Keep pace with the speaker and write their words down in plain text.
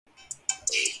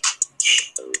Hey,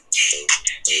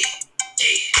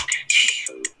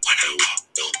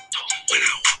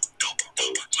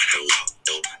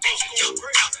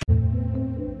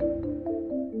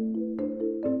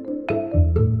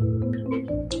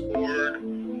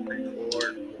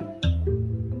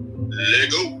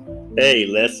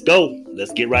 let's go.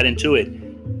 Let's get right into it.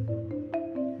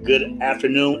 Good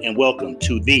afternoon and welcome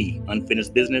to The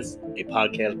Unfinished Business, a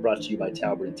podcast brought to you by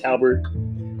Talbert and Talbert.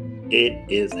 It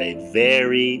is a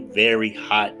very, very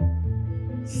hot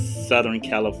Southern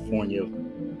California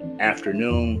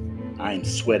afternoon. I am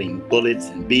sweating bullets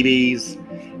and BBs.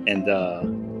 And,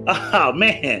 oh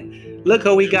man, look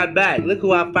who we got back. Look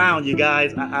who I found, you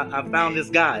guys. I found this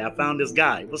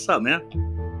guy. What's up, man?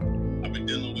 I've been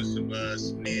dealing with some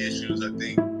knee issues. I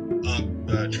think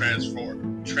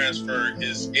transferred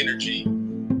his energy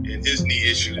and his knee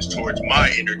issues towards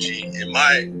my energy, and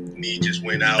my knee just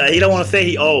went out. He don't want to say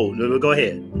he old. Go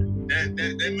ahead. That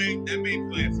may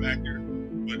play a factor,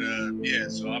 but yeah.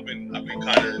 So I've been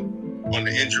kind of on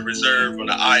the injured reserve, on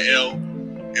the IL,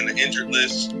 and the injured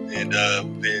list, and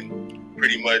been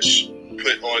pretty much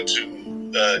put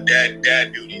onto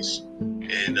dad duties,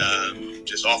 and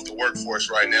just off the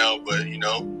workforce right now. But you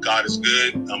know, God is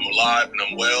good. I'm alive and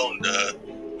I'm well, and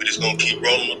we're just gonna keep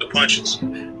rolling with the punches.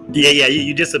 Yeah,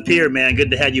 you disappeared, man.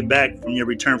 Good to have you back from your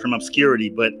return from obscurity.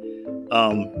 But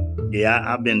yeah,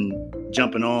 I've been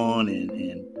jumping on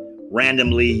and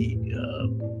randomly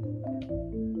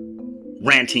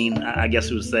ranting, I guess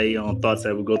you would say, on thoughts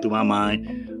that would go through my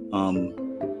mind.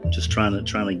 Just trying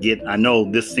to get. I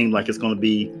know this seems like it's going to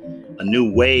be a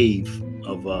new wave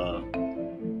of.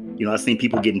 I've seen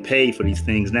people getting paid for these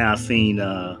things now. I've seen.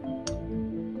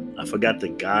 I forgot the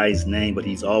guy's name, but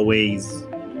he's always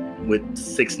with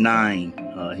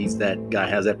 6ix9ine. He's that guy,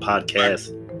 has that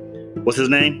podcast. What's his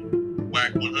name?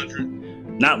 Whack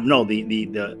 100.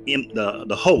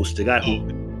 The host, the guy who.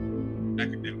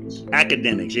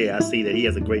 Academics. Yeah, I see that he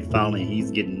has a great following. He's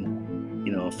getting,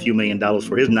 a few $1 million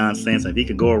for his nonsense. And if he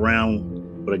could go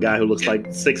around with a guy who looks like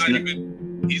 6ix9ine.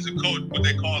 He's a coach. What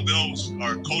they call those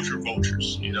are culture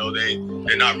vultures.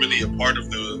 They're not really a part of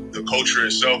the culture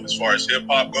itself as far as hip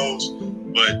hop goes,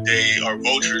 but they are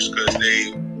vultures because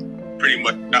they pretty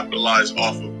much capitalize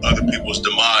off of other people's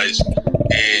demise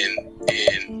and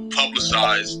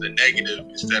publicize the negative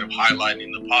instead of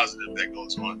highlighting the positive that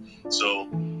goes on. So,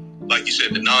 like you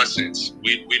said, the nonsense.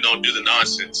 We don't do the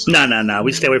nonsense. No.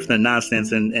 We stay away from the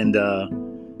nonsense and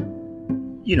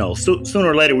sooner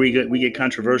or later we get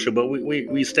controversial, but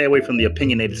we stay away from the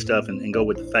opinionated stuff and go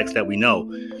with the facts that we know.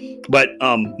 But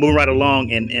moving right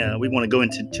along, and we want to go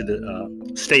into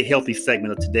the stay healthy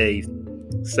segment of today's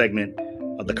segment.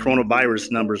 The coronavirus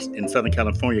numbers in Southern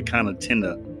California kind of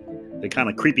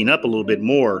creeping up a little bit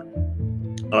more.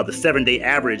 The 7-day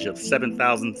average of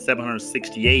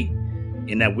 7,768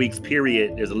 in that week's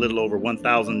period is a little over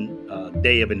 1,000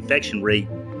 day of infection rate.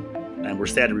 And we're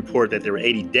sad to report that there were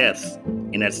 80 deaths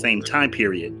in that same time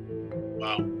period.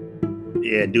 Wow.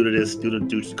 Yeah, due to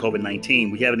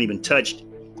COVID-19. We haven't even touched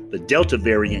the Delta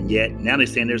variant yet. Now they're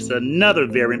saying there's another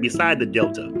variant beside the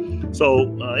Delta.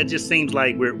 So it just seems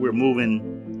like we're moving,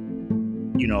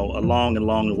 along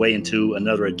the way into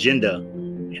another agenda.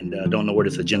 And I don't know where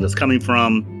this agenda is coming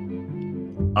from.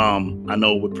 I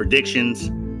know with predictions,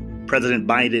 President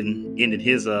Biden ended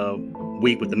his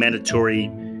week with the mandatory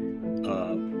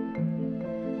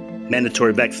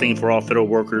vaccine for all federal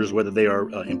workers, whether they are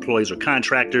employees or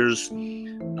contractors.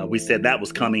 We said that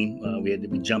was coming.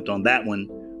 We jumped on that one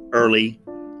early,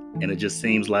 and it just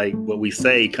seems like what we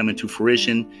say coming to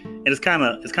fruition. And it's kind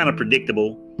of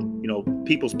predictable.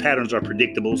 People's patterns are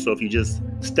predictable. So if you just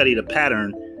study the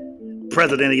pattern,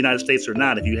 president of the United States or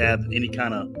not, if you have any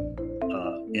kind of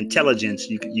intelligence,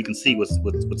 you can see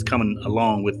what's coming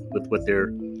along with what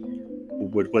they're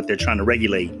trying to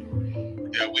regulate.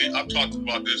 Yeah, I've talked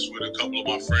about this with a couple of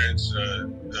my friends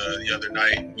the other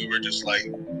night. We were just like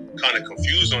kind of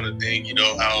confused on the thing,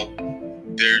 how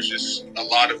there's just a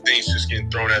lot of things just getting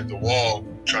thrown at the wall,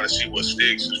 trying to see what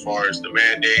sticks as far as the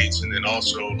mandates, and then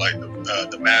also like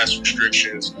the mask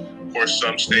restrictions. Of course,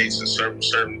 some states and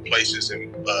certain places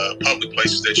and public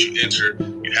places that you enter,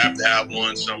 you have to have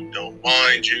one. Some don't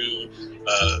mind you.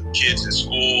 Kids in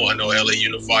school, I know LA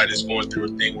Unified is going through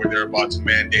a thing where they're about to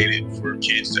mandate it for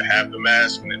kids to have the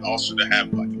mask, and then also to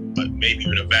have maybe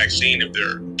even a vaccine if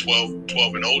they're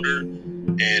 12 and older.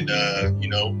 And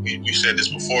we said this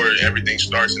before, everything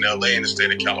starts in LA in the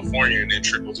state of California and then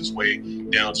trickles its way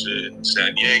down to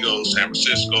San Diego, San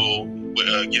Francisco,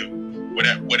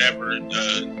 whatever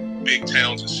big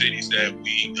towns and cities that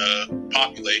we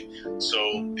populate. So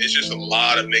it's just a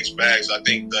lot of mixed bags. I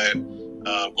think that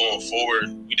going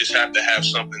forward, we just have to have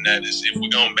something that is, if we're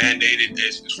going to mandate it,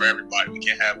 it's for everybody. We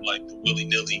can't have like the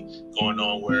willy-nilly going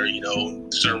on where,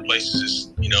 certain places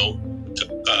is,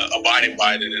 abiding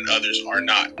by it and others are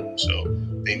not. So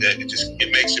I think that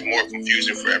it makes it more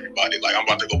confusing for everybody. Like, I'm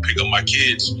about to go pick up my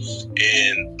kids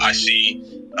and I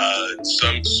see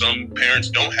some parents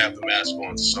don't have the mask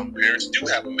on. Some parents do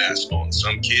have a mask on.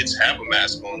 Some kids have a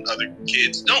mask on. Other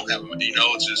kids don't have a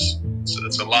mask.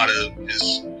 It's a lot of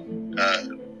just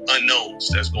unknowns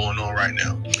that's going on right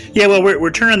now. Yeah, well,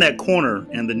 we're turning that corner,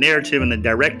 and the narrative and the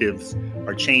directives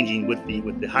are changing with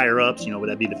the higher ups. Would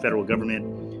that be the federal government,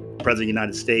 President of the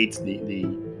United States, the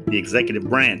executive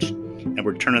branch, and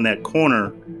we're turning that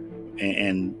corner.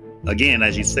 And again,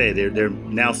 as you say, they're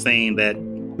now saying that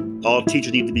all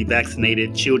teachers need to be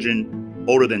vaccinated. Children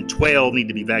older than 12 need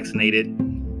to be vaccinated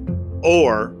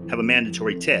or have a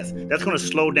mandatory test. That's going to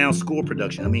slow down school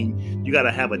production. I mean, you got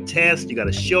to have a test. You got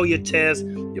to show your test.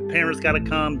 Your parents got to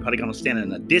come. Probably going to stand in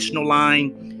an additional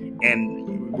line.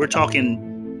 And we're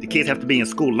talking the kids have to be in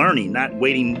school learning, not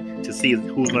waiting to see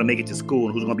who's going to make it to school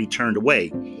and who's going to be turned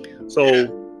away. So... Yeah.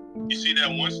 You see that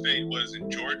one state was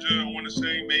in Georgia, I want to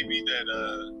say, maybe, that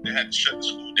they had to shut the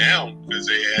school down because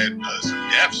they had some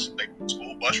deaths, like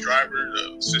school bus driver,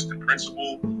 the assistant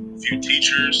principal, a few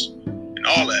teachers, and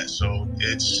all that. So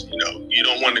it's, you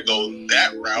don't want to go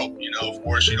that route. Of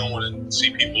course, you don't want to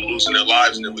see people losing their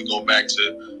lives and then we go back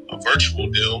to a virtual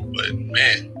deal. But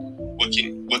man, what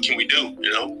can we do,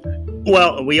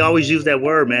 Well, we always use that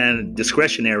word, man,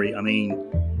 discretionary. I mean,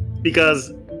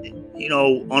 because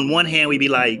on one hand, we'd be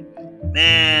like,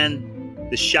 man,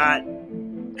 the shot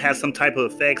has some type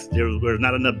of effects. There's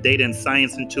not enough data and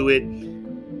science into it.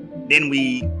 Then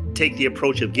we take the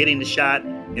approach of getting the shot.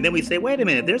 And then we say, wait a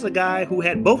minute, there's a guy who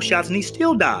had both shots and he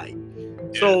still died.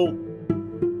 Yeah. So,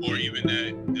 or even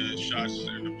that the shots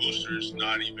and the boosters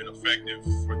not even effective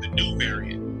for the new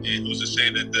variant. And who's to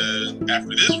say that after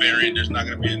this variant, there's not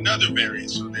going to be another variant?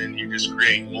 So then you just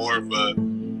create more of a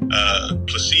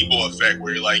placebo effect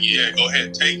where you're like, yeah, go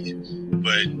ahead, take it.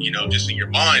 But, just in your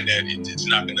mind that it's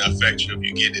not going to affect you if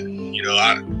you get it.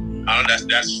 I don't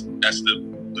that's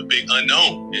the big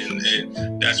unknown.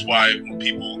 And that's why when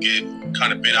people get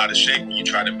kind of bent out of shape when you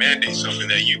try to mandate something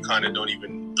that you kind of don't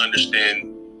even understand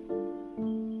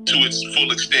to its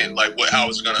full extent, like how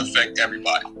it's going to affect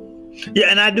everybody. Yeah,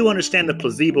 and I do understand the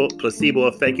placebo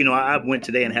effect. I went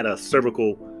today and had a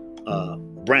cervical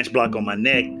branch block on my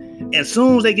neck. And as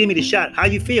soon as they give me the shot, how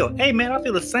you feel? Hey, man, I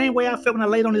feel the same way I felt when I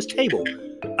laid on this table.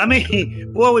 I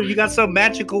mean, boy, you got some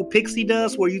magical pixie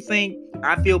dust where you think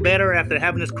I feel better after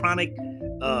having this chronic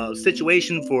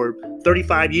situation for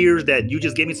 35 years that you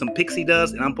just gave me some pixie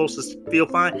dust and I'm supposed to feel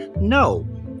fine? No.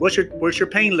 What's your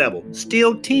pain level?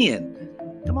 Still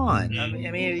 10. Come on. I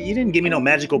mean, you didn't give me no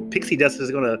magical pixie dust that's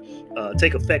going to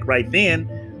take effect right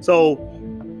then. So,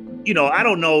 I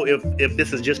don't know if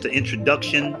this is just an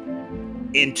introduction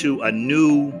into a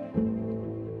new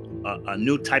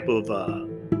type of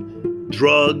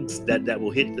drugs that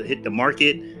will hit the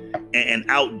market and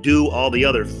outdo all the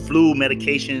other flu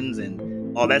medications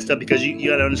and all that stuff, because you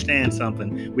got to understand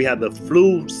something. We have the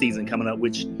flu season coming up,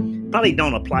 which probably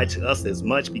don't apply to us as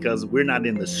much because we're not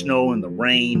in the snow and the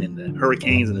rain and the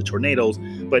hurricanes and the tornadoes,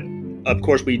 but of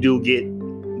course we do get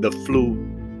the flu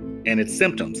and its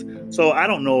symptoms. So I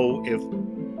don't know if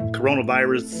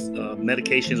coronavirus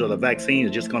medications or the vaccine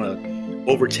is just going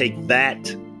to overtake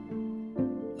that,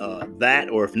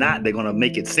 or if not, they're going to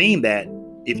make it seem that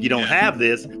if you don't have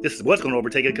this is what's going to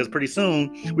overtake it, because pretty soon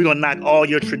we're going to knock all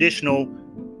your traditional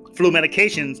flu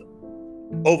medications,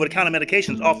 over-the-counter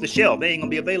medications, off the shelf. They ain't going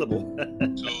to be available.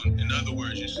 So in other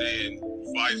words, you're saying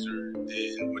Pfizer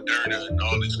and Moderna and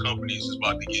all these companies is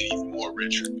about to get even more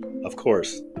richer. Of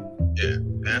course. Yeah.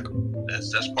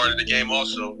 That's part of the game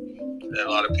also that a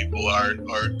lot of people are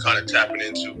kind of tapping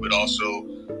into, but also,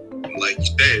 like you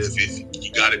said, if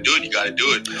you got to do it, you got to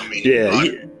do it. I mean, a lot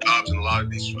of jobs and a lot of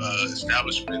these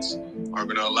establishments aren't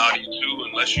going to allow you to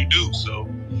unless you do. So,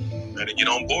 you got to get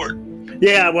on board.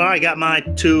 Yeah, well, I got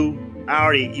mine too. I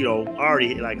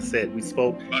already, like I said, we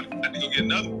spoke. I had to go get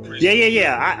another one.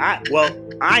 Yeah.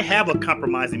 I have a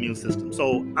compromised immune system,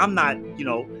 so I'm not,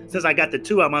 since I got the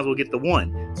 2, I might as well get the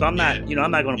 1. So I'm not,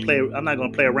 I'm not going to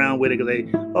play around with it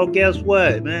because guess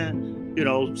what, man?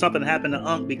 Something happened to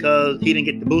Unc because he didn't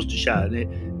get the booster shot,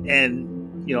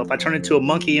 and if I turn into a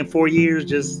monkey in 4 years,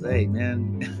 just hey,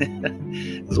 man,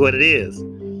 it's what it is.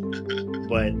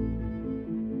 But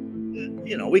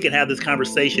we can have this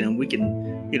conversation and we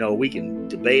can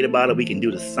debate about it. We can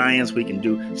do the science.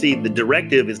 See, the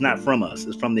directive is not from us.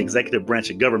 It's from the executive branch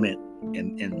of government.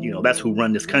 And that's who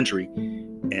run this country.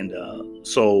 And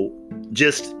so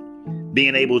just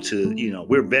being able to,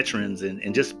 we're veterans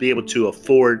and just be able to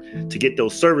afford to get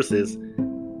those services,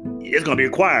 it's going to be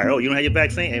required. Oh, you don't have your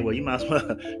vaccine? Hey, well, you might as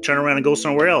well turn around and go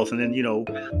somewhere else. And then,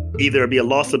 either it'll be a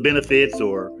loss of benefits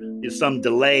or there's some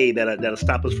delay that'll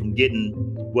stop us from getting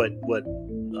what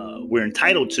we're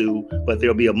entitled to, but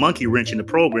there'll be a monkey wrench in the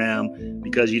program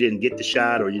because you didn't get the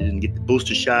shot or you didn't get the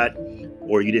booster shot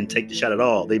or you didn't take the shot at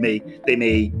all. They may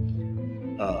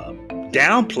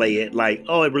downplay it like,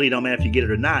 oh, it really don't matter if you get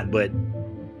it or not, but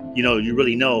you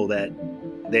really know that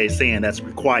they're saying that's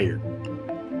required.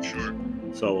 Sure.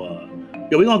 So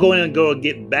we're gonna go in and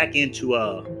get back into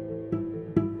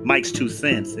Mike's 2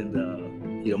 cents, and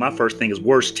my first thing is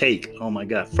worst take. Oh my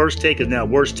God, first take is now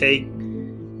worst take,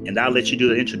 and I'll let you do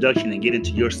the introduction and get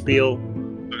into your spiel.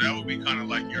 So that would be kind of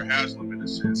like your Haslam in a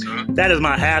sense, huh? That is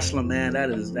my Haslam, man.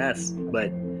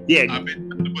 But yeah.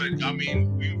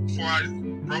 Before I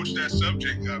broach that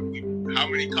subject, how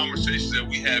many conversations that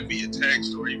we had via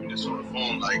text or even just on the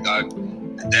phone,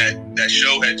 that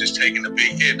show had just taken a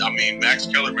big hit. I mean, Max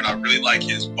Kellerman, I really like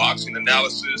his boxing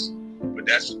analysis, but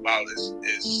that's about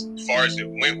as far as it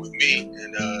went with me.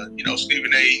 And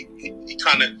Stephen A,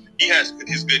 he has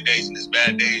his good days and his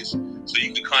bad days, so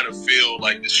you can kind of feel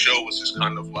like the show was just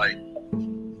kind of like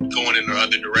going in the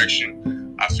other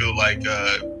direction. I feel like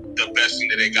the best thing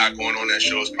that they got going on that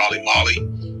show is probably Molly.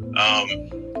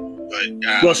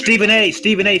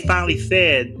 Stephen A finally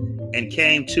said and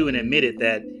came to and admitted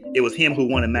that it was him who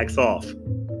wanted Max off.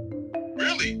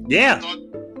 Really? Yeah.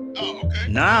 Oh, okay.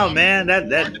 No, man,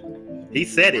 that he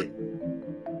said it.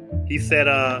 He said,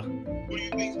 who do you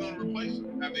think's gonna replace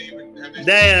him? Have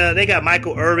they got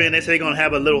Michael Irvin. They say they're gonna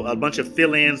have a bunch of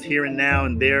fill-ins here and now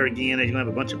and there again. They're gonna have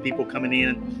a bunch of people coming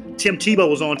in. Tim Tebow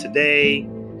was on today.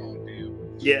 Oh, damn.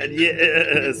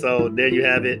 Yeah. So there you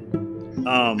have it.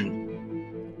 Well,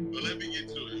 let me get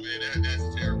to it, man.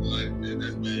 That's terrible.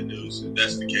 That's bad news. If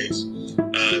that's the case.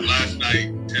 Last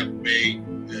night, Tampa Bay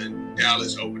and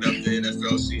Dallas opened up the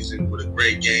NFL season with a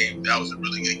great game. That was a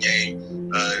really good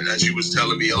game. As you was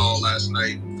telling me all last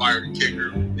night, fired a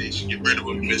kicker. They should get rid of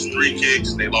him. Missed 3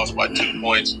 kicks. They lost by 2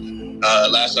 points.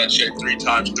 Last I checked, 3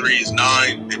 times 3 is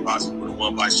 9. They possibly would have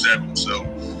won by 7. So,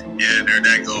 yeah, there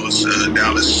that goes.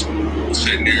 Dallas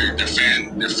sitting there, their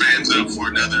fans up for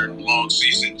another long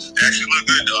season. They actually look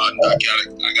good, though. I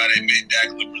gotta admit,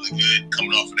 Dak looked really good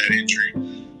coming off of that injury.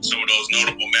 Some of those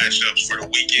notable matchups for the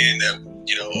weekend,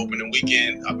 opening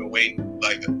weekend, I've been waiting,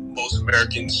 like most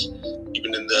Americans,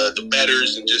 even in the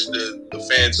bettors and just the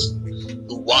fans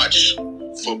who watch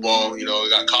football. We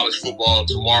got college football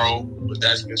tomorrow, but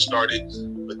that's been started.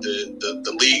 But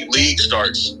the league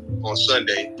starts on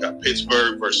Sunday. Got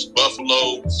Pittsburgh versus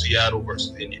Buffalo, Seattle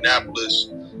versus Indianapolis,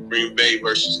 Green Bay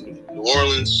versus New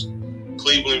Orleans,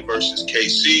 Cleveland versus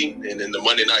KC, and then the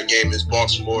Monday night game is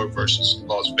Baltimore versus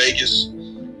Las Vegas.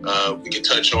 We can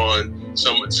touch on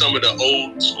some of the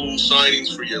old school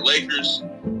signings for your Lakers,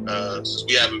 since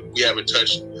we haven't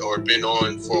touched or been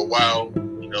on for a while.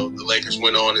 The Lakers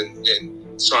went on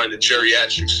and signed a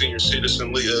geriatric senior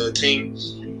citizen team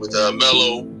with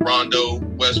Melo, Rondo,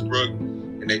 Westbrook,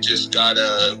 and they just got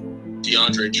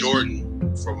DeAndre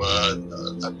Jordan from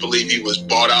I believe he was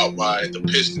bought out by the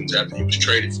Pistons after he was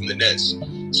traded from the Nets.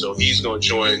 So he's going to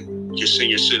join your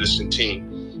senior citizen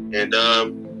team, and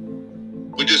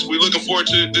we're looking forward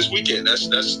to this weekend. That's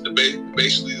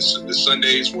basically the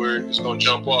Sundays where it's going to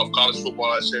jump off. College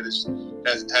football, I said,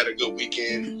 has had a good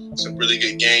weekend, some really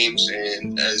good games,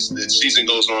 and as the season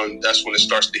goes on, that's when it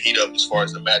starts to heat up as far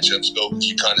as the matchups go, because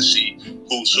you kind of see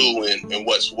who's who and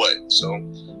what's what. So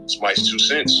it's Mike's 2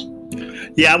 cents.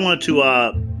 Yeah, I wanted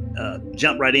to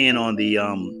jump right in on the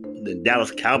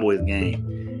Dallas Cowboys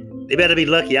game. They better be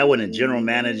lucky I wasn't a general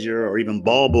manager or even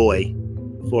ball boy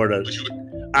for the.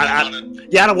 I'd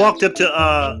have walked up to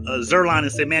Zerline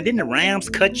and said, "Man, didn't the Rams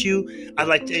cut you?" I'd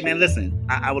like, "Hey, man, listen,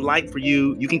 I would like for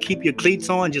you. You can keep your cleats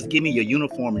on. Just give me your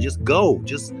uniform and just go.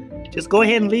 Just go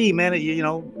ahead and leave, man.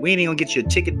 We ain't gonna get you a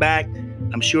ticket back.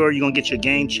 I'm sure you're gonna get your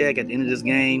game check at the end of this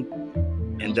game.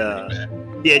 And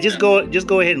just go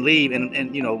ahead and leave.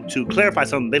 And to clarify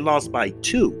something, they lost by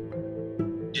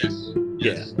 2. Yes.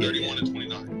 Yeah.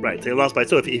 31-29. Right. They lost by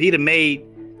 2. If he'd have made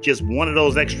just one of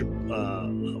those extra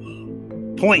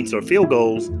points or field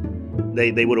goals,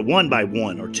 they would have won by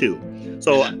 1 or 2.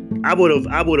 So I would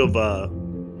have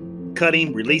cut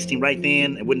him, released him right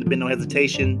then. It wouldn't have been no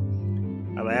hesitation.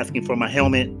 I was asking for my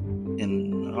helmet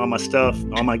and all my stuff,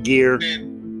 all my gear.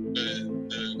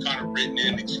 The kind of written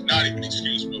in, not even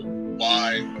excuse, but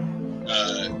why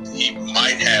he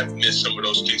might have missed some of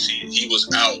those kicks. He was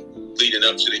out leading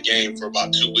up to the game for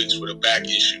about 2 weeks with a back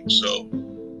issue. So,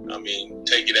 mean,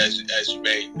 take it as you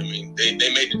may. I mean, they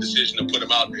made the decision to put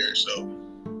him out there, so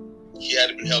he had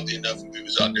to be healthy enough if he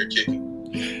was out there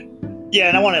kicking. Yeah,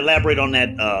 and I want to elaborate on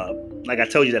that. Like I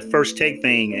told you, that first take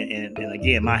thing, and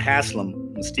again, my Haslam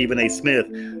and Stephen A. Smith,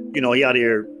 he out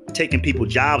here taking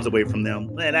people's jobs away from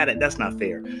them. Man, that's not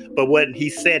fair. But what he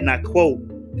said, and I quote,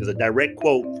 is a direct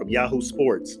quote from Yahoo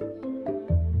Sports.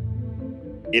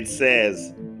 It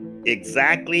says,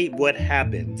 exactly what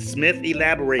happened. Smith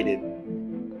elaborated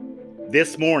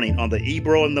this morning on the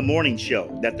Ebro in the Morning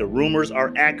show that the rumors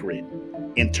are accurate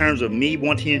in terms of me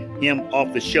wanting him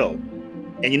off the show.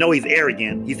 And he's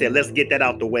arrogant. He said, let's get that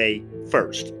out the way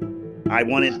first.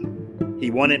 He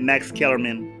wanted Max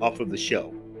Kellerman off of the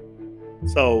show.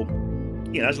 So,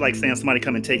 that's like saying somebody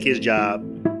come and take his job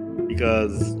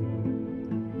because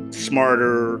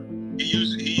smarter. He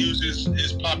uses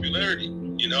his popularity.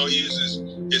 He uses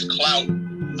his clout. I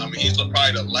mean, he's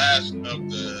probably the last of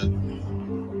the,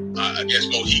 I guess,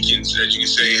 Mohicans that you can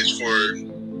say is for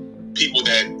people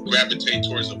that gravitate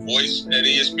towards a voice at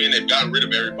ESPN. They've gotten rid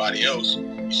of everybody else.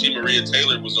 You see, Maria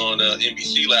Taylor was on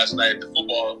NBC last night at the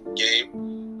football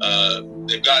game.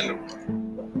 They've gotten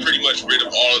pretty much rid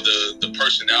of all of the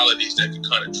personalities that can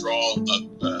kind of draw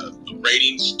the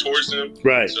ratings towards them.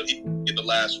 Right. So he can get the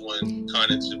last one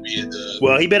kind of to be the.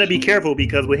 Well, he better be careful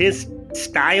because with his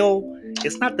style,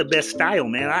 it's not the best style,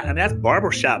 man. And that's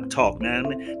barbershop talk, man. I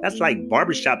mean, that's like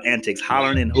barbershop antics,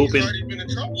 hollering and hooping. He's already been in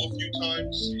trouble a few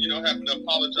times, having to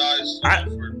apologize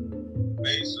for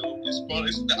me. So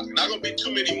it's not going to be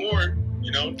too many more.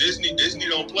 Disney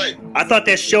don't play. I thought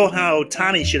that showed how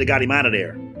Tani should have got him out of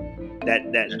there.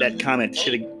 That comment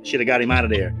should have got him out of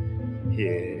there. Yeah,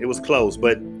 it was close,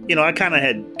 but I kind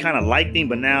of liked him,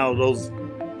 but now those,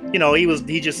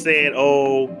 he just said,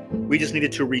 oh, we just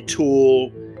needed to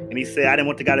retool. And he said, I didn't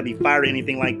want the guy to be fired or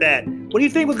anything like that. What do you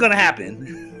think was going to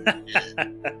happen? Well,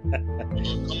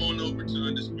 come on over to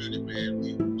Undisputed, man.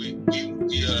 We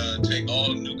take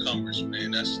all newcomers,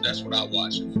 man. That's what I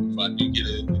watch. If I do get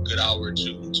a good hour or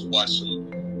two to watch some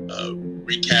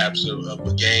recaps of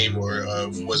a game or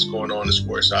of what's going on in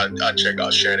sports, I check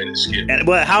out Shannon and Skip. And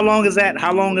how long is that?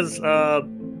 How long is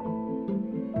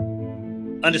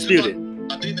Undisputed?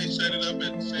 I think they set it up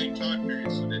at the same time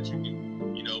period so that you can,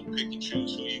 pick and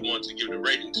choose who you want to give the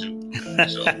rating to.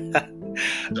 So,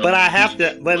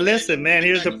 but listen, man,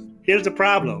 here's the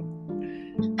problem.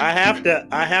 I have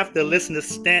to listen to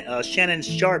Shannon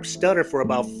Sharp stutter for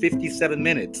about 57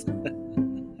 minutes. Well,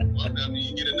 then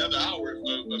you get another hour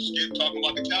of Skip talking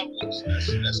about the Cowboys.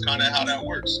 That's kind of how that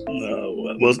works.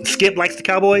 Well, Skip likes the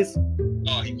Cowboys.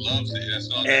 Oh, he loves it. That's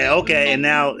all. Okay, and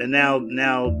now,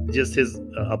 just his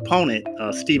opponent,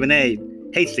 Stephen A,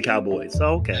 hates the Cowboys.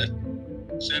 So okay.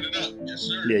 Set it up, yes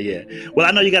sir. Yeah. Well,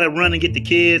 I know you got to run and get the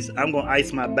kids. I'm gonna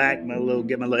ice my back, get my little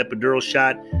epidural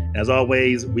shot. As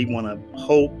always, we want to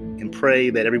hope and pray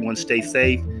that everyone stays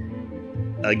safe.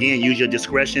 Again, use your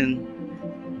discretion.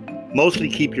 Mostly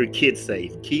keep your kids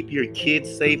safe. Keep your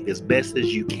kids safe as best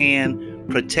as you can.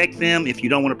 Protect them if you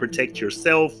don't want to protect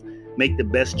yourself. Make the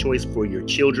best choice for your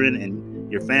children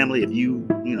and your family. If you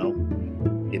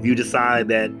decide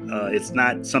that it's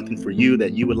not something for you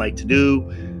that you would like to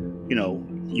do,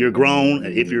 you're grown.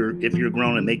 If you're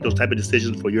grown and make those type of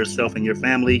decisions for yourself and your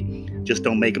family, just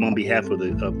don't make them on behalf of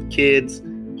the kids.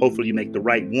 Hopefully you make the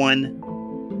right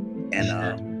one.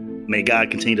 And may God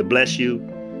continue to bless you.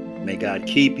 May God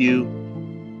keep you.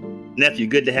 Nephew,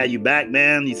 good to have you back,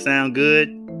 man. You sound good.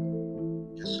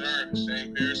 Yes, sir.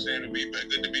 Same here. Same to be back.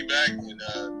 Good to be back. And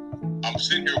I'm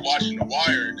sitting here watching The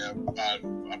Wire. And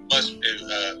I must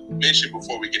mention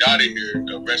before we get out of here,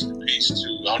 rest in peace to,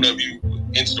 I don't know if you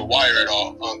into The Wire at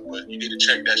all, but you need to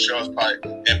check that show. It's probably,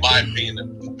 in my opinion,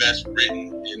 the best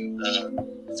written in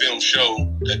film show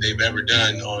that they've ever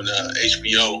done on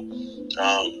HBO.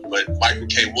 But Michael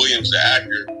K. Williams, the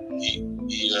actor, he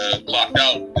clocked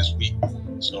out this week.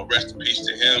 So rest in peace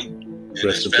to him. And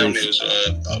his family was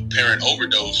a apparent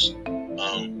overdose.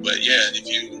 But yeah, if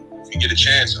you get a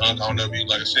chance, I don't know if you,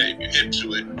 like I said, if you're hip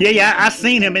to it. Yeah, I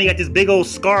seen him, and he got this big old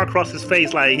scar across his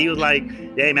face. Like he was like,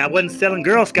 "Hey man, I wasn't selling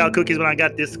Girl Scout cookies when I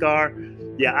got this scar."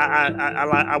 Yeah,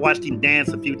 I watched him dance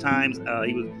a few times.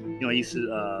 He was, he used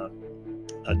to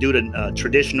do the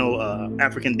traditional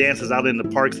African dances out in the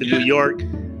parks in New York.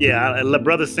 Yeah, the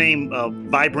brother seemed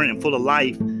vibrant and full of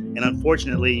life. And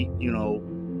unfortunately,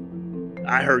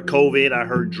 I heard COVID. I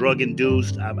heard drug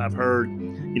induced. I've heard,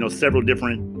 several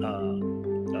different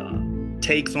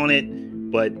takes on it.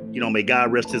 But may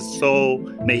God rest his soul.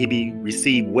 May he be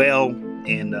received well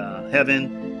in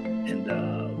heaven, and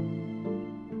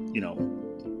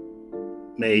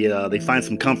may they find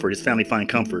some comfort. His family find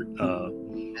comfort.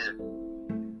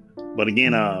 But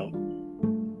again,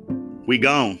 we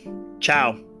gone.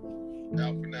 Ciao.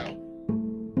 Out for now.